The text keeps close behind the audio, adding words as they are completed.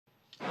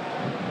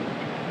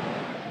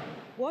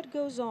What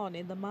goes on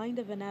in the mind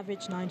of an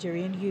average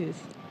Nigerian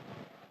youth?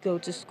 Go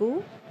to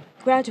school,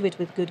 graduate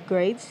with good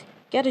grades,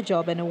 get a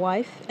job and a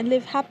wife, and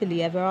live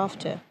happily ever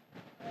after.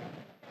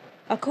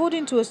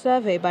 According to a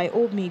survey by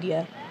Orb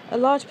Media, a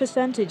large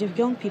percentage of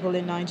young people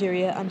in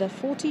Nigeria under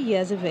 40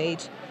 years of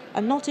age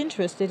are not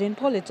interested in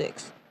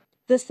politics.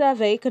 The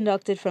survey,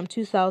 conducted from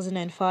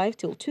 2005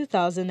 till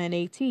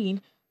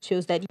 2018,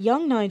 shows that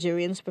young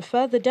Nigerians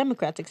prefer the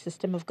democratic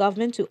system of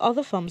government to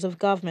other forms of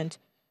government.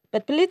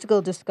 But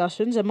political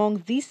discussions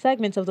among these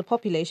segments of the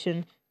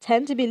population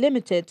tend to be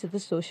limited to the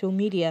social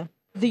media.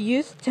 The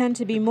youth tend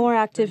to be more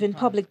active in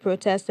public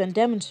protests and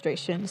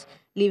demonstrations,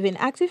 leaving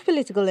active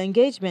political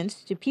engagement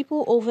to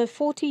people over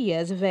 40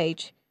 years of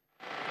age.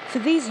 To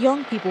these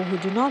young people who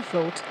do not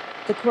vote,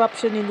 the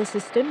corruption in the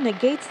system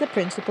negates the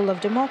principle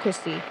of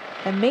democracy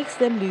and makes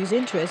them lose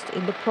interest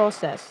in the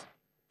process.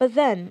 But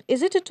then,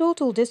 is it a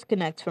total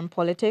disconnect from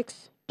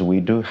politics? We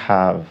do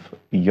have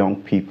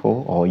young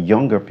people or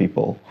younger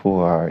people who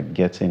are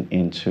getting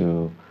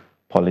into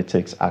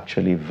politics,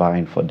 actually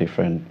vying for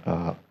different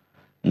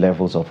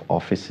levels of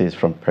offices,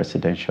 from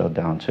presidential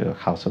down to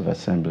House of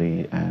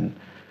Assembly and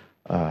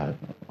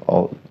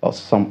or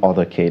some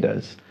other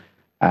cadres.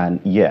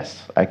 And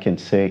yes, I can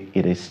say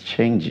it is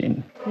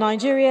changing.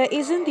 Nigeria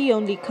isn't the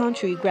only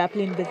country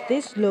grappling with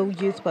this low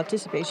youth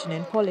participation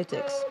in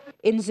politics.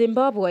 In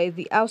Zimbabwe,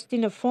 the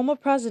ousting of former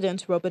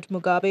President Robert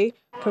Mugabe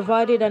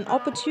provided an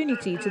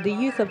opportunity to the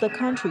youth of the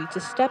country to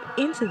step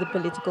into the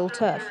political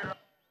turf.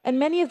 And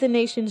many of the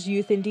nation's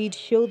youth indeed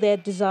show their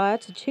desire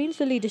to change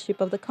the leadership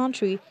of the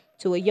country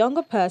to a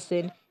younger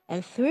person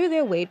and threw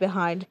their weight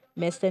behind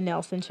Mr.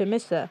 Nelson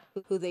Chamisa,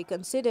 who they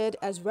considered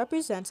as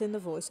representing the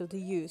voice of the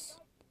youth.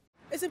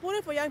 It's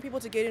important for young people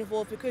to get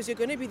involved because you're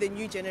going to be the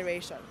new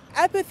generation.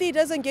 Apathy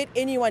doesn't get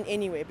anyone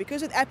anywhere,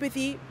 because with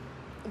apathy,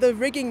 the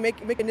rigging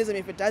mechanism,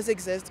 if it does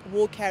exist,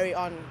 will carry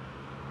on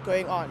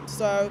going on.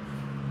 So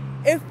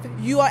if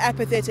you are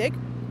apathetic,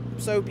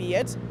 so be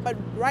it. But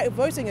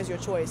voting is your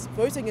choice.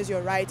 Voting is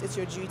your right, it's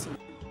your duty.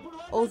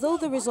 Although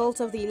the result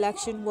of the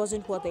election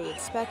wasn't what they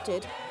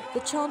expected, the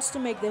chance to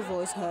make their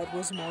voice heard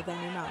was more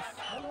than enough.